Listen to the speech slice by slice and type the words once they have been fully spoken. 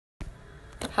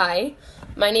Hi,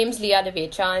 my name's Leah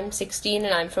Divecha. I'm 16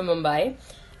 and I'm from Mumbai.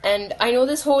 And I know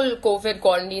this whole COVID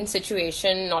quarantine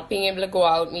situation, not being able to go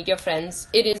out, meet your friends,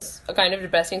 it is a kind of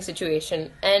depressing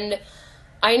situation. And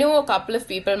I know a couple of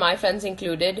people, my friends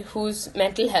included, whose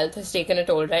mental health has taken a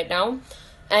toll right now.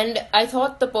 And I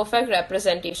thought the perfect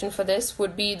representation for this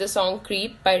would be the song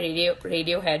Creep by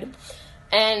Radiohead.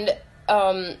 And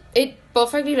it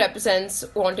perfectly represents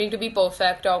wanting to be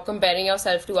perfect or comparing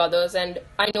yourself to others. And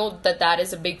I know that that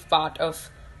is a big part of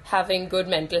having good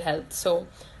mental health. So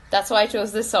that's why I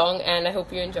chose this song, and I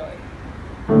hope you enjoy.